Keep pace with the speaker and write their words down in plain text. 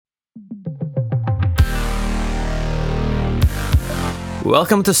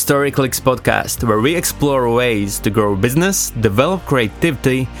Welcome to StoryClicks podcast, where we explore ways to grow business, develop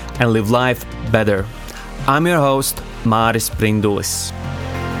creativity, and live life better. I'm your host, Maris Prindulis.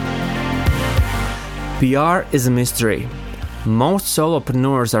 PR is a mystery. Most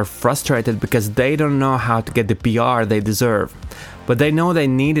solopreneurs are frustrated because they don't know how to get the PR they deserve, but they know they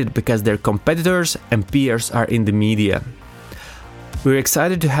need it because their competitors and peers are in the media. We're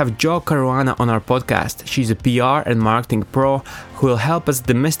excited to have Jo Caruana on our podcast. She's a PR and marketing pro who will help us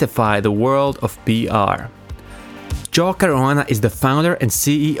demystify the world of PR. Jo Caruana is the founder and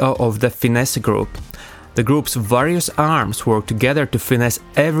CEO of the Finesse Group. The group's various arms work together to finesse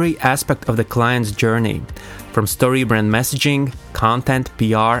every aspect of the client's journey, from story brand messaging, content,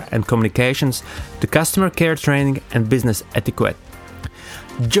 PR, and communications to customer care training and business etiquette.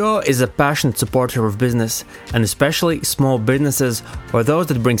 Jo is a passionate supporter of business, and especially small businesses or those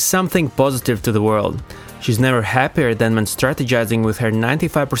that bring something positive to the world. She's never happier than when strategizing with her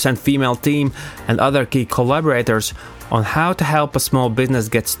 95% female team and other key collaborators on how to help a small business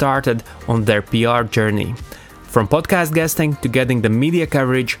get started on their PR journey, from podcast guesting to getting the media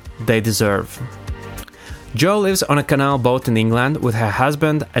coverage they deserve. Jo lives on a canal boat in England with her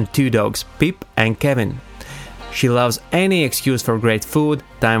husband and two dogs, Pip and Kevin. She loves any excuse for great food,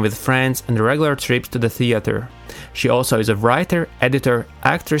 time with friends, and regular trips to the theater. She also is a writer, editor,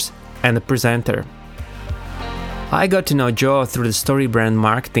 actress, and a presenter. I got to know Jo through the Story Brand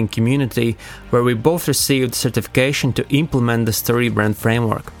marketing community, where we both received certification to implement the Story Brand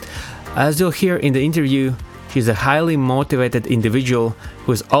framework. As you'll hear in the interview, she's a highly motivated individual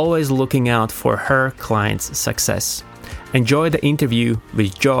who is always looking out for her clients' success. Enjoy the interview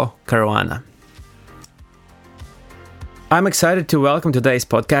with Jo Caruana. I'm excited to welcome today's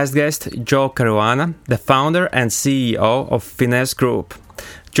podcast guest, Jo Caruana, the founder and CEO of Finesse Group.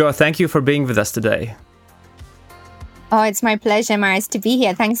 Jo, thank you for being with us today. Oh, it's my pleasure, Maris, to be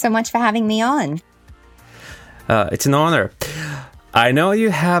here. Thanks so much for having me on. It's an honor. I know you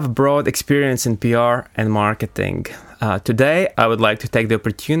have broad experience in PR and marketing. Today, I would like to take the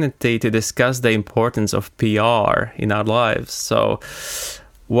opportunity to discuss the importance of PR in our lives. So,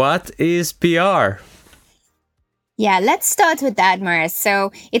 what is PR? Yeah, let's start with that, Maris.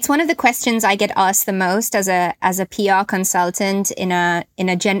 So it's one of the questions I get asked the most as a PR consultant in a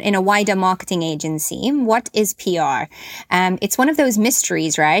wider marketing agency. What is PR? It's one of those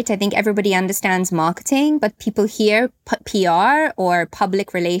mysteries, right? I think everybody understands marketing, but people hear PR or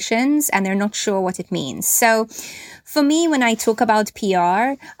public relations and they're not sure what it means. So for me, when I talk about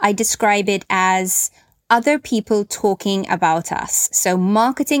PR, I describe it as other people talking about us. So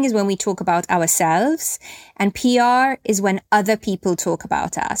marketing is when we talk about ourselves, and PR is when other people talk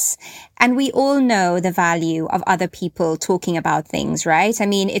about us. And we all know the value of other people talking about things, right? I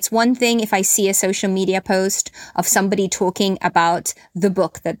mean, it's one thing if I see a social media post of somebody talking about the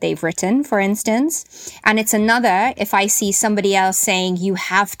book that they've written, for instance. And it's another if I see somebody else saying, you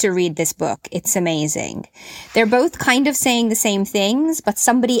have to read this book. It's amazing. They're both kind of saying the same things, but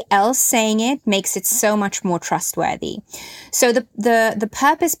somebody else saying it makes it so much more trustworthy. So the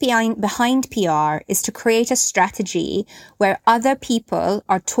purpose behind PR is to create a strategy where other people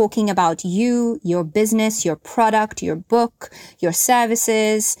are talking about you, your business, your product, your book, your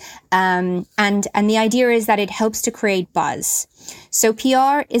services, and the idea is that it helps to create buzz. So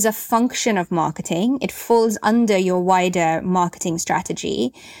PR is a function of marketing. It falls under your wider marketing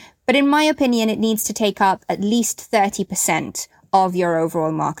strategy. But in my opinion, it needs to take up at least 30% of your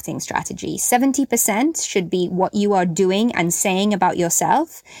overall marketing strategy. 70% should be what you are doing and saying about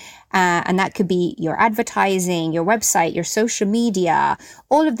yourself. And that could be your advertising, your website, your social media,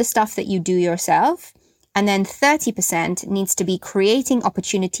 all of the stuff that you do yourself. And then 30% needs to be creating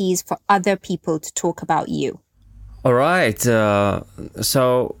opportunities for other people to talk about you. All right.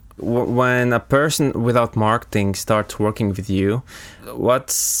 So when a person without marketing starts working with you,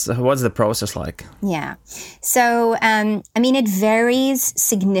 what's the process like? Yeah. So, it varies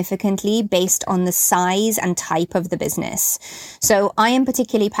significantly based on the size and type of the business. So I am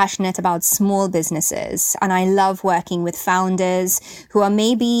particularly passionate about small businesses, and I love working with founders who are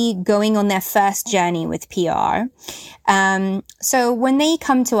maybe going on their first journey with PR. So when they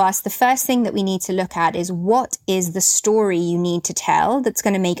come to us, the first thing that we need to look at is what is the story you need to tell that's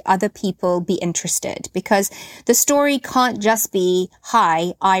going to make other people be interested, because the story can't just be,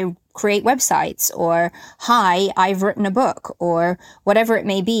 hi, I create websites, or hi, I've written a book, or whatever it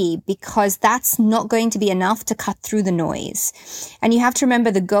may be, because that's not going to be enough to cut through the noise. And you have to remember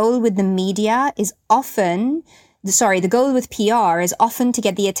the goal with the media is often the goal with PR is often to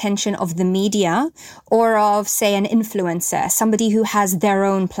get the attention of the media or of, say, an influencer, somebody who has their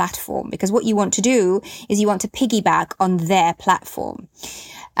own platform, because what you want to do is you want to piggyback on their platform.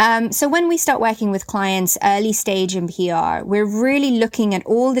 So when we start working with clients early stage in PR, we're really looking at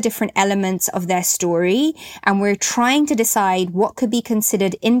all the different elements of their story, and we're trying to decide what could be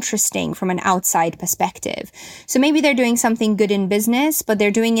considered interesting from an outside perspective. So maybe they're doing something good in business, but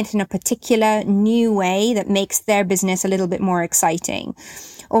they're doing it in a particular new way that makes their business a little bit more exciting.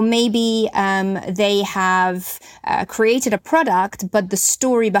 Or maybe they have created a product, but the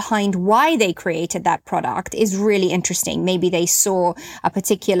story behind why they created that product is really interesting. Maybe they saw a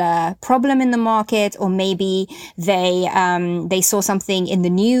particular problem in the market, or maybe they saw something in the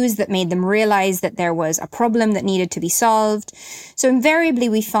news that made them realize that there was a problem that needed to be solved. So invariably,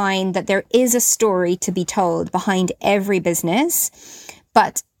 we find that there is a story to be told behind every business,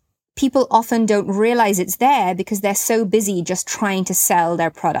 but people often don't realize it's there because they're so busy just trying to sell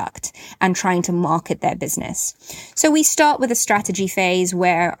their product and trying to market their business. So we start with a strategy phase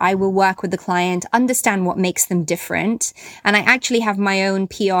where I will work with the client, understand what makes them different. And I actually have my own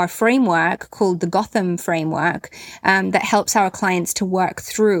PR framework called the Gotham framework that helps our clients to work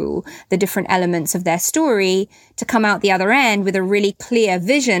through the different elements of their story to come out the other end with a really clear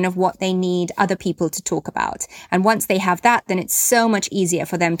vision of what they need other people to talk about. And once they have that, then it's so much easier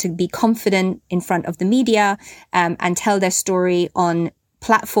for them to be confident in front of the media and tell their story on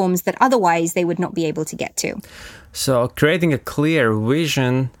platforms that otherwise they would not be able to get to. So creating a clear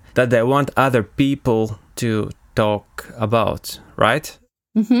vision that they want other people to talk about, right?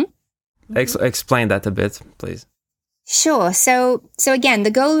 Mm-hmm. Explain that a bit, please. Sure. So again,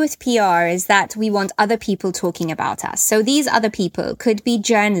 the goal with PR is that we want other people talking about us. So these other people could be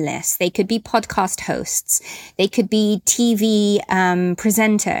journalists. They could be podcast hosts. They could be TV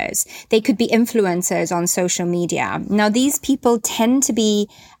presenters. They could be influencers on social media. Now, these people tend to be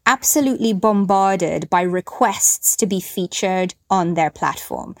absolutely bombarded by requests to be featured on their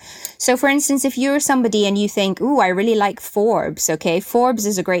platform. So for instance, if you're somebody and you think, ooh, I really like Forbes, okay, Forbes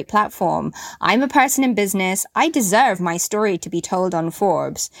is a great platform. I'm a person in business. I deserve my story to be told on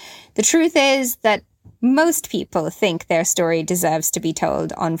Forbes. The truth is that most people think their story deserves to be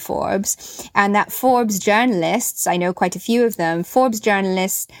told on Forbes, and that Forbes journalists, I know quite a few of them, Forbes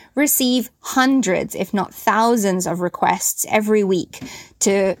journalists receive hundreds, if not thousands of requests every week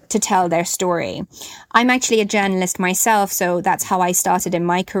to tell their story. I'm actually a journalist myself, so that's how I started in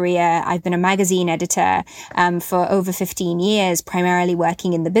my career. I've been a magazine editor for over 15 years, primarily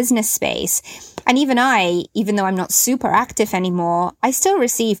working in the business space. And even though I'm not super active anymore, I still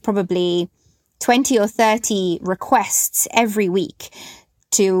receive probably 20 or 30 requests every week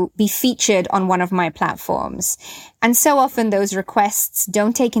to be featured on one of my platforms. And so often those requests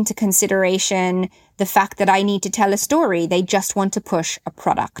don't take into consideration the fact that I need to tell a story. They just want to push a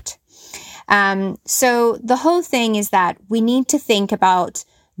product. So the whole thing is that we need to think about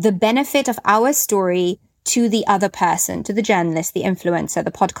the benefit of our story to the other person, to the journalist, the influencer,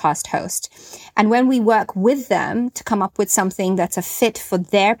 the podcast host. And when we work with them to come up with something that's a fit for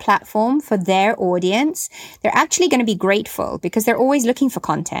their platform, for their audience, they're actually going to be grateful because they're always looking for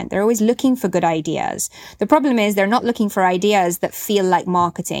content. They're always looking for good ideas. The problem is they're not looking for ideas that feel like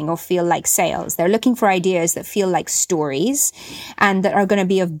marketing or feel like sales. They're looking for ideas that feel like stories and that are going to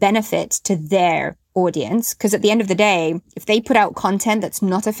be of benefit to their audience, because at the end of the day, if they put out content that's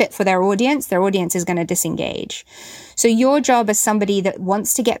not a fit for their audience is going to disengage. So your job as somebody that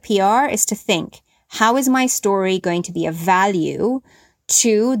wants to get PR is to think, how is my story going to be of value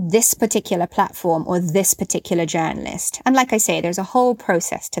to this particular platform or this particular journalist? And like I say, there's a whole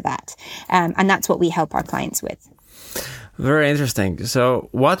process to that. And that's what we help our clients with. Very interesting. So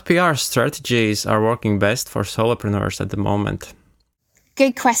what PR strategies are working best for solopreneurs at the moment?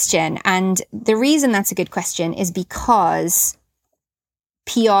 Good question. And the reason that's a good question is because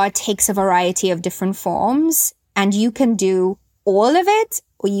PR takes a variety of different forms, and you can do all of it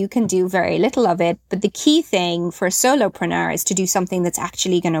or you can do very little of it. But the key thing for a solopreneur is to do something that's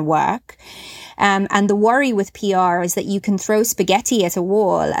actually going to work. And the worry with PR is that you can throw spaghetti at a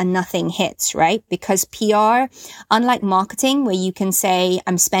wall and nothing hits, right? Because PR, unlike marketing, where you can say,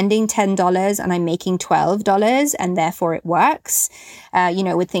 I'm spending $10 and I'm making $12 and therefore it works,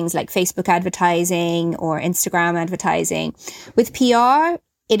 with things like Facebook advertising or Instagram advertising. With PR,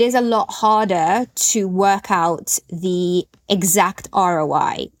 it is a lot harder to work out the exact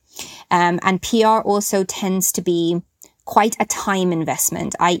ROI. And PR also tends to be quite a time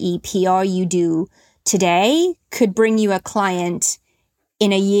investment, i.e. PR you do today could bring you a client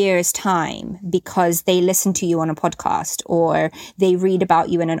in a year's time because they listen to you on a podcast or they read about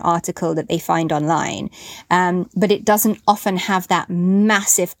you in an article that they find online. But it doesn't often have that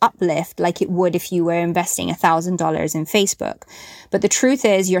massive uplift like it would if you were investing $1,000 in Facebook. But the truth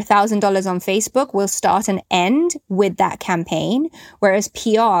is your $1,000 on Facebook will start and end with that campaign, whereas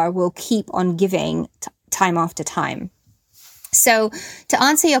PR will keep on giving time after time. So to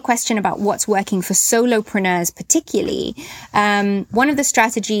answer your question about what's working for solopreneurs particularly, one of the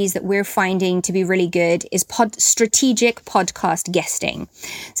strategies that we're finding to be really good is strategic podcast guesting.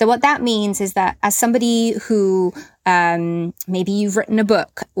 So what that means is that as somebody who maybe you've written a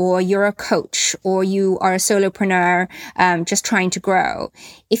book or you're a coach or you are a solopreneur just trying to grow,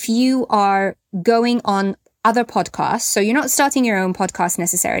 if you are going on other podcasts. So you're not starting your own podcast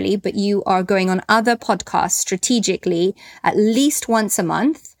necessarily, but you are going on other podcasts strategically at least once a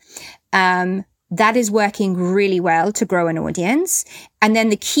month. That is working really well to grow an audience. And then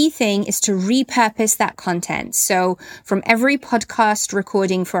the key thing is to repurpose that content. So from every podcast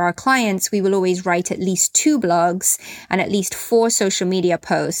recording for our clients, we will always write at least 2 blogs and at least 4 social media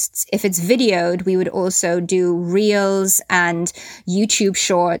posts. If it's videoed, we would also do reels and YouTube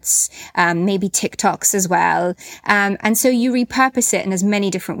shorts, maybe TikToks as well. And so you repurpose it in as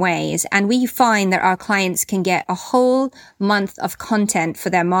many different ways. And we find that our clients can get a whole month of content for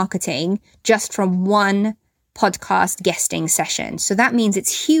their marketing just from one podcast guesting session. So that means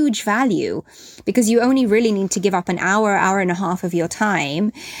it's huge value because you only really need to give up an hour and a half of your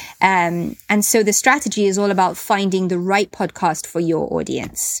time. And so the strategy is all about finding the right podcast for your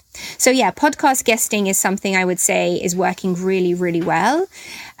audience. So yeah, podcast guesting is something I would say is working really, really well.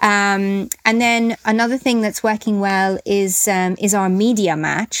 And then another thing that's working well is our media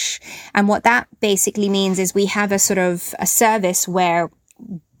match. And what that basically means is we have a sort of a service where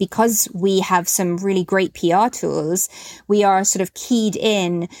because we have some really great PR tools, we are sort of keyed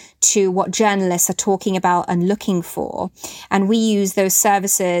in to what journalists are talking about and looking for. And we use those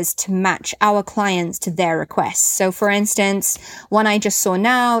services to match our clients to their requests. So for instance, one I just saw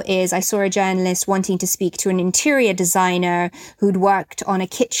now is I saw a journalist wanting to speak to an interior designer who'd worked on a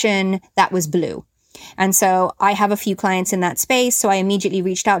kitchen that was blue. And so I have a few clients in that space. So I immediately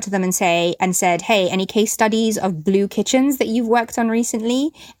reached out to them and said, hey, any case studies of blue kitchens that you've worked on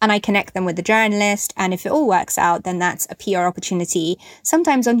recently? And I connect them with the journalist. And if it all works out, then that's a PR opportunity,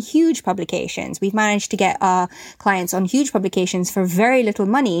 sometimes on huge publications. We've managed to get our clients on huge publications for very little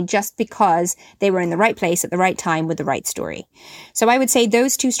money just because they were in the right place at the right time with the right story. So I would say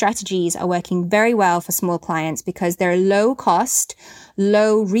those 2 strategies are working very well for small clients because they're low cost,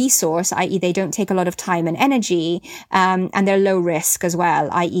 low resource, i.e. they don't take a lot of time and energy, and they're low risk as well,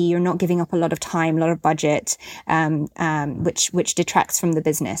 i.e. you're not giving up a lot of time, a lot of budget, which detracts from the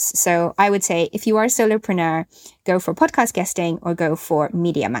business. So I would say if you are a solopreneur, go for podcast guesting or go for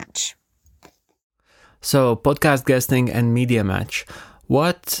media match. So podcast guesting and media match.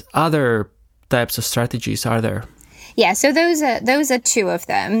 What other types of strategies are there? Yeah, so those are 2 of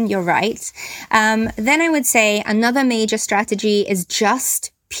them. You're right. Then I would say another major strategy is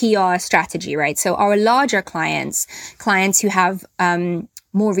just PR strategy, right? So our larger clients who have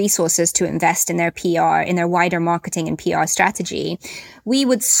more resources to invest in their PR, in their wider marketing and PR strategy, we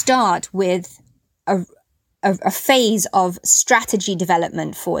would start with a phase of strategy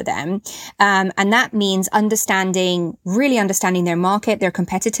development for them. And that means really understanding their market, their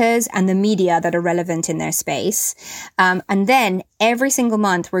competitors, and the media that are relevant in their space. And then every single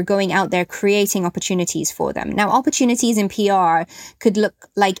month, we're going out there creating opportunities for them. Now, opportunities in PR could look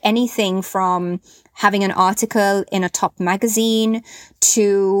like anything from having an article in a top magazine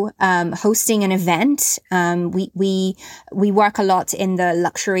to hosting an event. We work a lot in the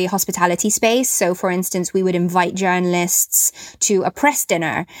luxury hospitality space. So for instance, we would invite journalists to a press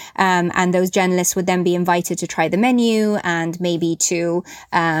dinner, and those journalists would then be invited to try the menu and maybe to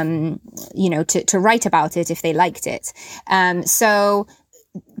write about it if they liked it. So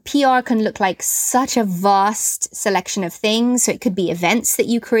PR can look like such a vast selection of things. So it could be events that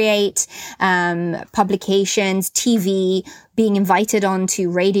you create, publications, TV, being invited onto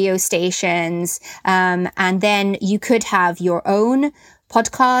radio stations. And then you could have your own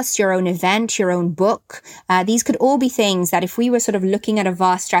podcast, your own event, your own book. These could all be things that if we were sort of looking at a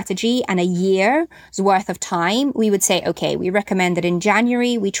vast strategy and a year's worth of time, we would say, okay, we recommend that in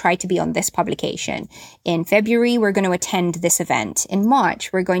January, we try to be on this publication. In February, we're going to attend this event. In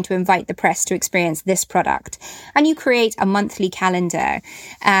March, we're going to invite the press to experience this product. And you create a monthly calendar.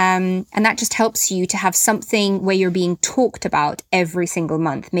 And that just helps you to have something where you're being talked about every single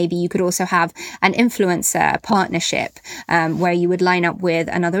month. Maybe you could also have an influencer partnership, where you would line up up with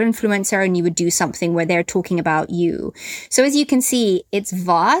another influencer and you would do something where they're talking about you. So as you can see, it's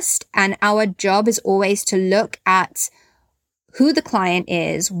vast, and our job is always to look at who the client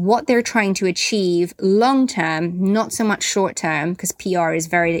is, what they're trying to achieve long term, not so much short term, because PR is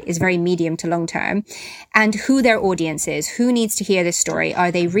very medium to long term, and who their audience is, who needs to hear this story.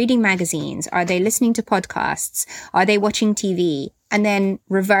 Are they reading magazines? Are they listening to podcasts? Are they watching TV? And then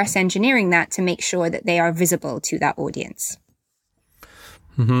reverse engineering that to make sure that they are visible to that audience.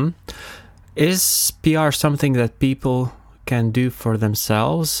 Mm-hmm. Is PR something that people can do for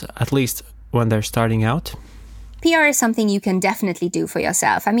themselves, at least when they're starting out? PR is something you can definitely do for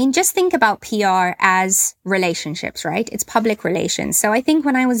yourself. I mean, just think about PR as relationships, right? It's public relations. So I think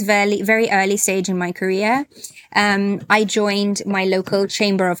when I was very early stage in my career, I joined my local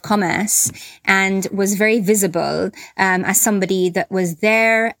chamber of commerce and was very visible as somebody that was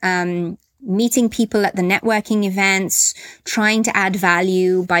there, meeting people at the networking events, trying to add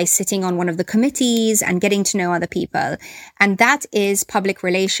value by sitting on one of the committees and getting to know other people. And that is public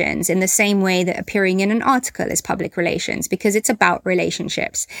relations in the same way that appearing in an article is public relations, because it's about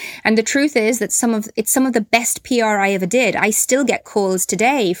relationships. And the truth is that it's some of the best PR I ever did. I still get calls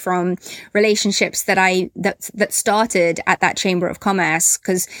today from relationships that started at that chamber of commerce,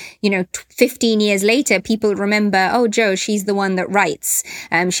 because, 15 years later, people remember, oh, Jo, she's the one that writes.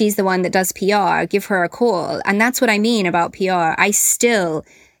 She's the one that does PR, give her a call. And that's what I mean about PR. I still,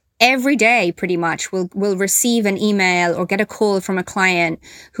 every day pretty much, will receive an email or get a call from a client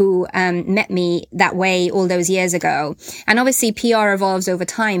who met me that way all those years ago. And obviously PR evolves over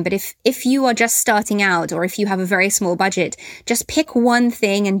time, but if you are just starting out, or if you have a very small budget, just pick one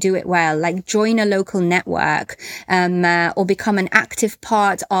thing and do it well, like join a local network, or become an active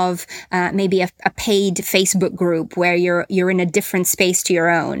part of maybe a paid Facebook group where you're in a different space to your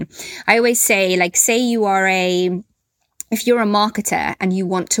own. I always say, if you're a marketer and you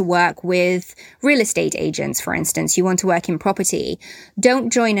want to work with real estate agents, for instance, you want to work in property,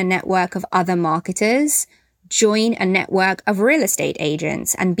 don't join a network of other marketers. Join a network of real estate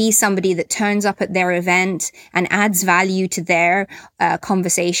agents and be somebody that turns up at their event and adds value to their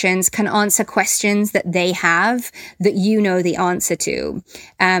conversations, can answer questions that they have that you know the answer to.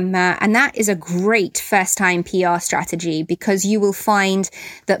 And that is a great first-time PR strategy, because you will find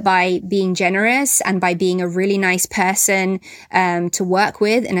that by being generous and by being a really nice person to work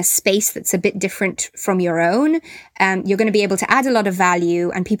with in a space that's a bit different from your own, you're going to be able to add a lot of value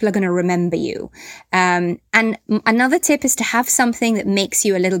and people are going to remember you. And another tip is to have something that makes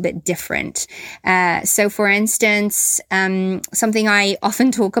you a little bit different. So for instance, something I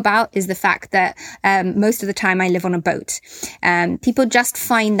often talk about is the fact that most of the time I live on a boat. People just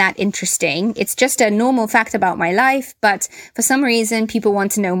find that interesting. It's just a normal fact about my life, but for some reason people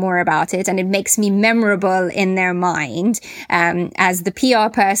want to know more about it, and it makes me memorable in their mind as the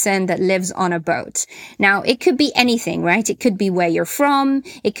PR person that lives on a boat. Now, it could be anything, right? It could be where you're from.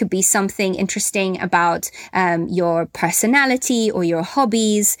 It could be something interesting about your personality or your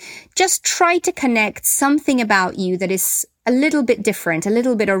hobbies. Just try to connect something about you that is a little bit different, a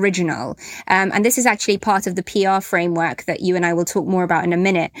little bit original. And this is actually part of the PR framework that you and I will talk more about in a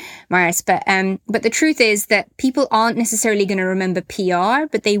minute, Maris. But the truth is that people aren't necessarily going to remember PR,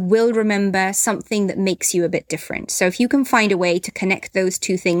 but they will remember something that makes you a bit different. So if you can find a way to connect those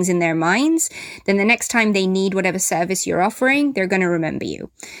two things in their minds, then the next time they need whatever service you're offering, they're going to remember you.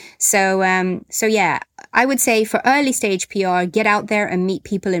 So yeah, I would say for early stage PR, get out there and meet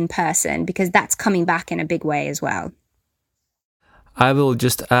people in person, because that's coming back in a big way as well. I will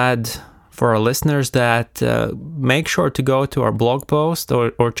just add for our listeners that make sure to go to our blog post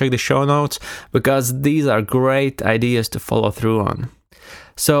or check the show notes, because these are great ideas to follow through on.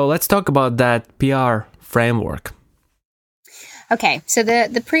 So let's talk about that PR framework. Okay, so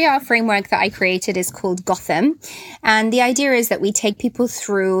the PR framework that I created is called Gotham. And the idea is that we take people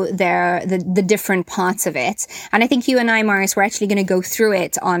through the different parts of it. And I think you and I, Marius, we're actually going to go through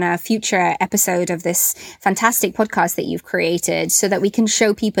it on a future episode of this fantastic podcast that you've created, so that we can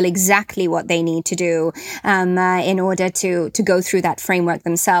show people exactly what they need to do in order to go through that framework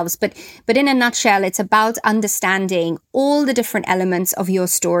themselves. But in a nutshell, it's about understanding all the different elements of your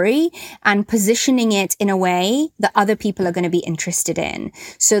story and positioning it in a way that other people are going to be interested in,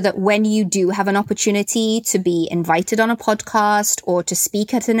 so that when you do have an opportunity to be invited on a podcast or to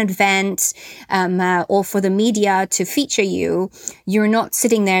speak at an event, or for the media to feature you, you're not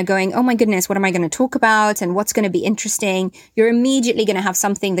sitting there going, oh my goodness, what am I going to talk about and what's going to be interesting? You're immediately going to have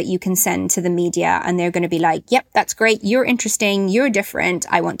something that you can send to the media, and they're going to be like, yep, that's great. You're interesting. You're different.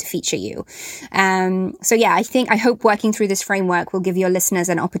 I want to feature you. So yeah, I hope working through this framework will give your listeners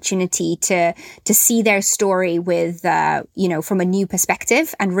an opportunity to see their story with, from a new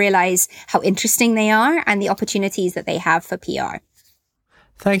perspective and realize how interesting they are and the opportunities that they have for PR.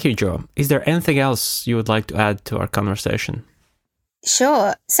 Thank you, Jo. Is there anything else you would like to add to our conversation?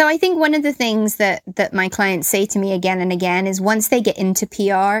 Sure. So I think one of the things that my clients say to me again and again is once they get into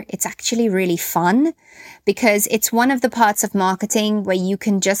PR, it's actually really fun because it's one of the parts of marketing where you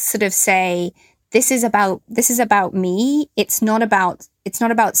can just sort of say, this is about me. It's not about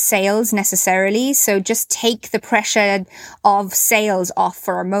sales necessarily. So just take the pressure of sales off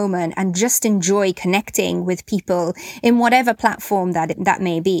for a moment and just enjoy connecting with people in whatever platform that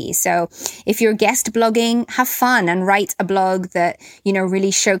may be. So if you're guest blogging, have fun and write a blog that,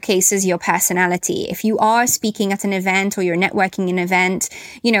 really showcases your personality. If you are speaking at an event or you're networking an event,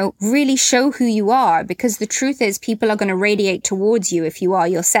 really show who you are, because the truth is people are going to radiate towards you if you are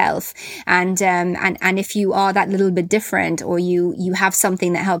yourself. And if you are that little bit different or you have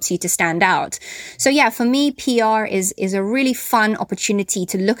something that helps you to stand out. So yeah, for me, PR is a really fun opportunity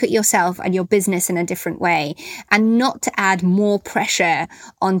to look at yourself and your business in a different way and not to add more pressure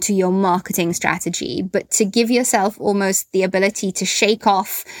onto your marketing strategy, but to give yourself almost the ability to shake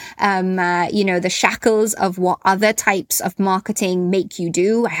off, the shackles of what other types of marketing make you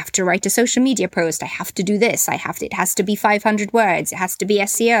do. I have to write a social media post. I have to do this. It has to be 500 words. It has to be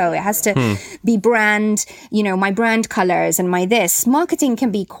SEO. It has to be brand, my brand colors and my this. Marketing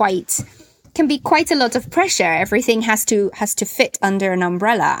can be quite a lot of pressure. Everything has to fit under an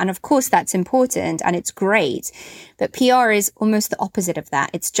umbrella. And of course that's important and it's great. But PR is almost the opposite of that.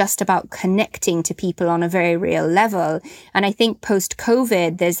 It's just about connecting to people on a very real level. And I think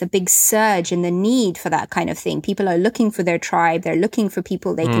post-COVID, there's a big surge in the need for that kind of thing. People are looking for their tribe. They're looking for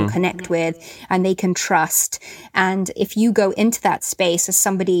people they can connect with and they can trust. And if you go into that space as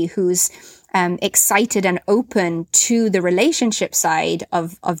somebody who's excited and open to the relationship side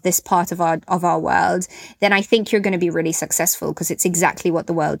of this part of our world, then I think you're going to be really successful because it's exactly what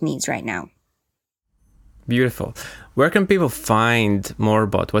the world needs right now. Beautiful. Where can people find more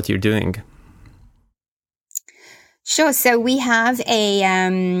about what you're doing? Sure. So we have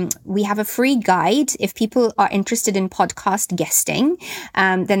a free guide. If people are interested in podcast guesting,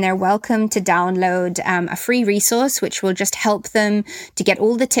 then they're welcome to download a free resource, which will just help them to get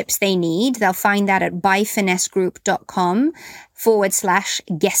all the tips they need. They'll find that at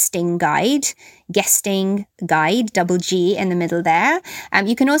byfinessegroup.com/guesting guide, double G in the middle there.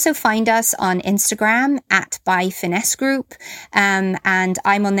 You can also find us on Instagram at byfinessegroup. And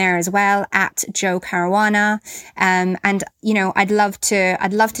I'm on there as well at Jo Caruana. And, I'd love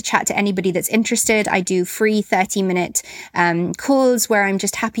to chat to anybody that's interested. I do free 30-minute, calls where I'm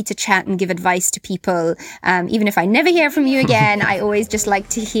just happy to chat and give advice to people. Even if I never hear from you again, I always just like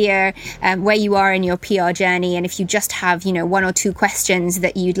to hear, where you are in your PR journey. And if you just have, one or two questions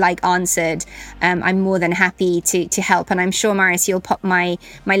that you'd like answered, I'm more than happy to help. And I'm sure, Marius, you'll pop my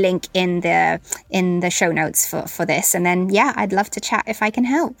link in the show notes for this. And then, yeah, I'd love to chat if I can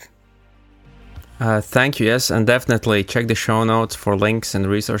help. Thank you. Yes, and definitely check the show notes for links and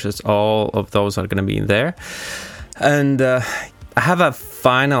resources. All of those are going to be in there. And I have a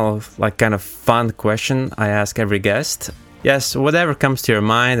final, kind of fun question I ask every guest. Yes, whatever comes to your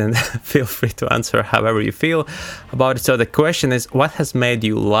mind, and feel free to answer however you feel about it. So the question is, what has made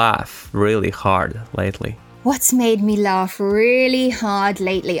you laugh really hard lately? What's made me laugh really hard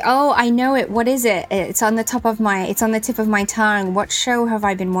lately? Oh, I know it. What is it? It's on the tip of my tongue. What show have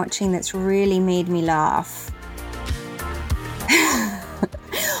I been watching that's really made me laugh?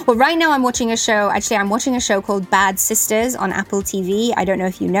 Well, right now I'm watching a show called Bad Sisters on Apple TV. I don't know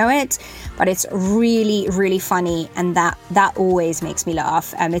if you know it, but it's really, really funny. And that always makes me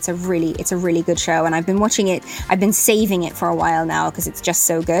laugh. It's a really good show. And I've been watching it. I've been saving it for a while now because it's just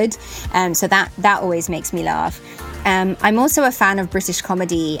so good. So that always makes me laugh. I'm also a fan of British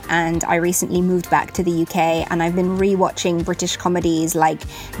comedy, and I recently moved back to the UK, and I've been rewatching British comedies like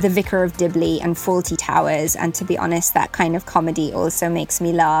The Vicar of Dibley and Fawlty Towers, and to be honest, that kind of comedy also makes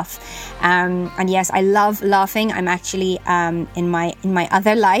me laugh. And yes, I love laughing. I'm actually in my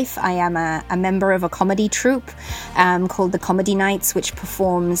other life, I am a member of a comedy troupe called the Comedy Nights, which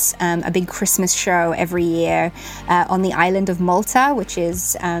performs a big Christmas show every year on the island of Malta, which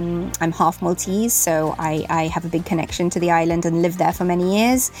is I'm half Maltese, so I have a big connection to the island and lived there for many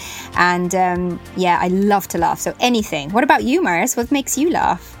years. And I love to laugh. So anything. What about you, Marius? What makes you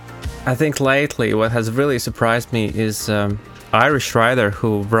laugh? I think lately what has really surprised me is Irish writer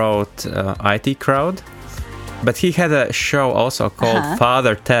who wrote IT Crowd, but he had a show also called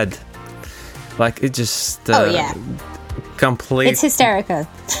Father Ted. It just complete. It's hysterical.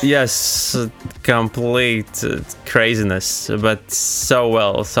 Yes, complete craziness, but so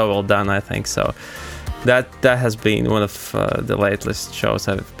well done, I think so. that has been one of the latest shows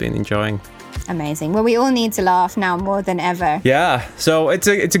I've been enjoying. Amazing. Well, we all need to laugh now more than ever. Yeah, so it's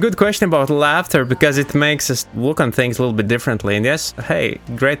a good question about laughter because it makes us look on things a little bit differently. And yes, hey,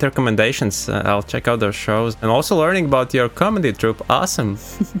 great recommendations. I'll check out those shows. And also learning about your comedy troupe. Awesome.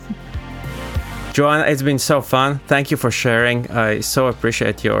 Joanna, it's been so fun. Thank you for sharing. I so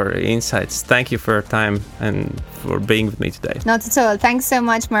appreciate your insights. Thank you for your time and for being with me today. Not at all. Thanks so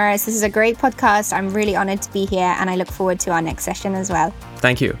much, Maurice. This is a great podcast. I'm really honored to be here, and I look forward to our next session as well.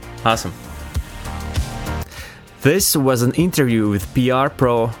 Thank you. Awesome. This was an interview with PR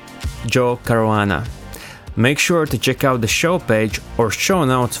Pro Joe Caruana. Make sure to check out the show page or show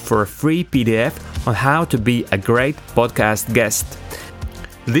notes for a free PDF on how to be a great podcast guest.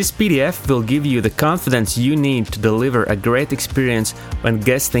 This PDF will give you the confidence you need to deliver a great experience when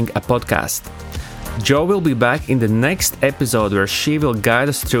guesting a podcast. Joe will be back in the next episode where she will guide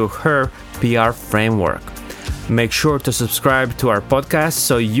us through her PR framework. Make sure to subscribe to our podcast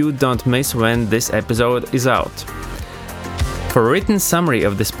so you don't miss when this episode is out. For a written summary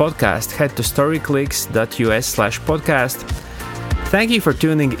of this podcast, head to storyclicks.us/podcast. Thank you for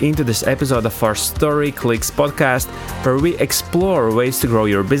tuning into this episode of our Story Clicks podcast, where we explore ways to grow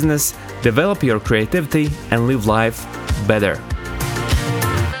your business, develop your creativity, and live life better.